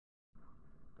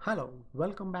Hello,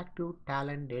 welcome back to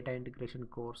Talend Data Integration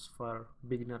course for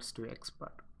beginners to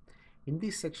expert. In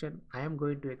this section, I am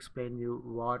going to explain you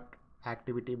what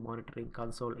activity monitoring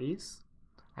console is,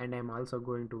 and I'm also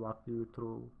going to walk you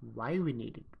through why we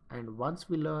need it. And once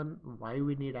we learn why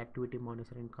we need activity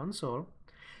monitoring console,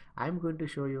 I'm going to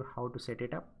show you how to set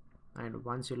it up. And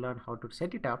once you learn how to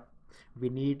set it up, we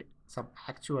need some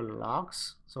actual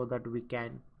logs so that we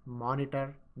can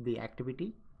monitor the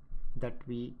activity that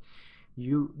we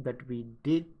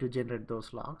did to generate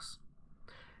those logs.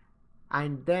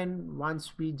 And then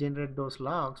once we generate those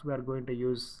logs, we are going to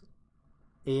use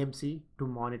AMC to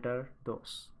monitor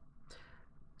those.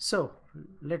 So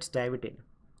let's dive it in.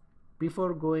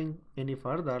 Before going any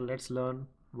further, let's learn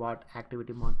what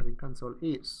activity monitoring console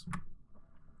is.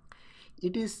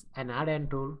 It is an add-on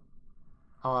tool,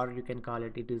 or you can call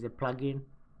it is a plugin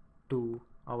to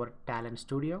our Talend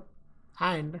Studio,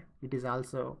 and there is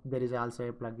also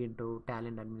a plugin to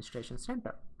Talend Administration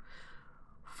Center.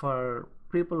 For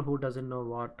people who doesn't know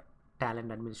what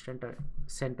Talend Administrator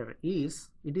Center is,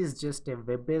 it is just a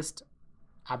web-based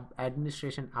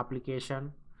administration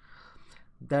application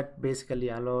that basically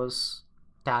allows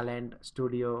Talend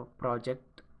Studio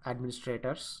project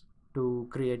administrators to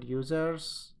create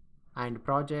users and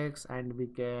projects, and we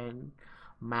can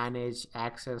manage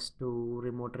access to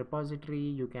remote repository.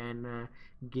 You can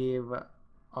give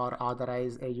or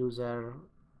authorize a user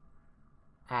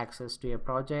access to a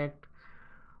project,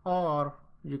 or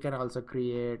you can also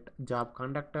create job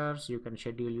conductors. You can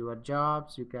schedule your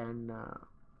jobs. You can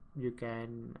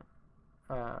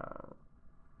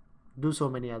do so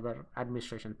many other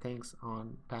administration things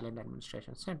on Talend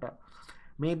Administration Center.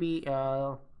 Maybe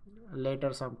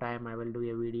later sometime I will do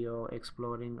a video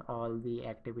exploring all the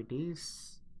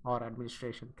activities or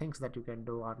administration things that you can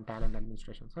do on Talend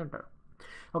Administration Center.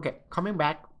 Okay, coming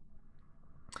back.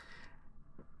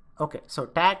 Okay, so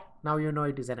tag, now you know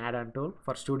it is an add-on tool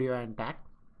for Studio and tag,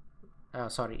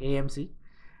 AMC.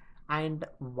 And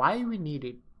why we need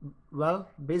it? Well,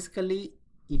 basically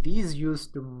it is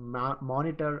used to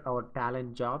monitor our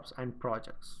Talend jobs and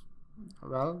projects.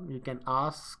 Well, you can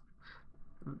ask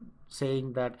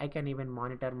saying that I can even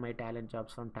monitor my Talend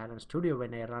jobs from Talend Studio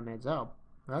when I run a job.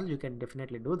 Well, you can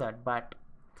definitely do that, but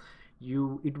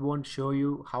it won't show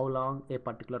you how long a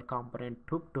particular component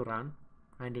took to run,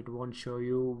 and it won't show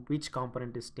you which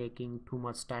component is taking too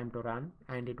much time to run,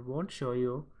 and it won't show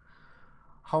you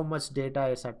how much data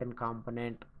a certain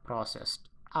component processed,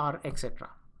 or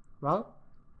etc. Well,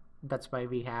 that's why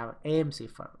we have AMC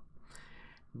for.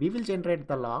 We will generate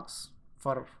the logs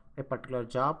for a particular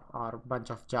job or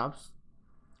bunch of jobs,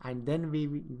 and then we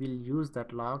will use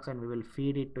that logs and we will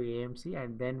feed it to AMC,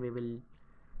 and then we will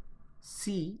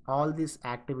see all this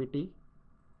activity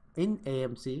in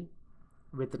AMC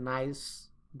with nice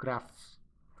graphs.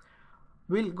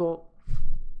 We'll go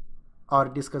or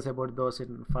discuss about those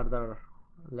in further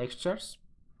lectures.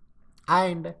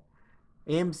 And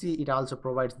AMC, it also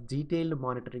provides detailed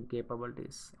monitoring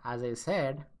capabilities. As I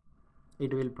said,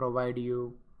 it will provide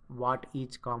you what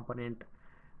each component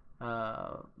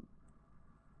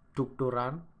took to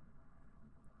run,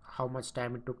 how much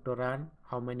time it took to run,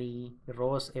 how many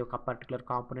rows a particular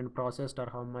component processed, or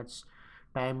how much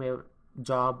time a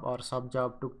job or sub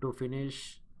job took to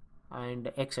finish,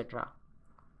 and etc.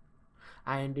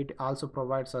 And it also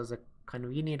provides us a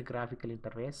convenient graphical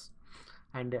interface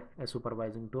and a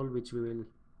supervising tool, which we will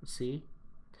see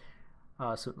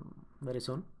very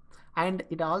soon. And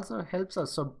it also helps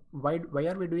us. So why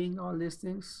are we doing all these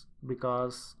things?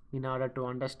 Because in order to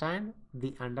understand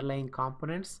the underlying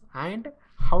components and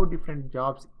how different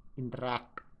jobs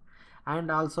interact, and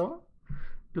also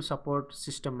to support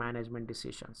system management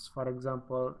decisions. For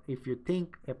example, if you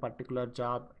think a particular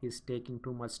job is taking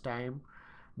too much time,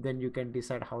 then you can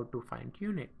decide how to fine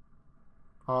tune it.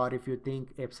 Or if you think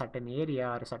a certain area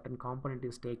or a certain component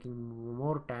is taking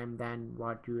more time than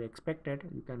what you expected,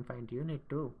 you can fine tune it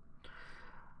too.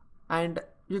 And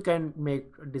you can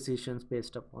make decisions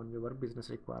based upon your business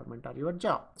requirement or your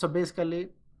job. So basically,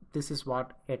 this is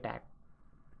what a tag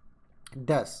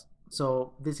does.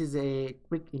 So this is a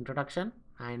quick introduction,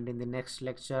 and in the next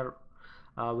lecture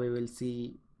we will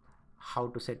see how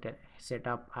to set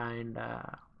up and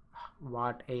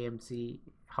what AMC,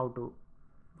 how to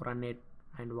run it,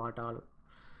 and what all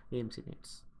AMC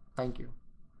needs. Thank you.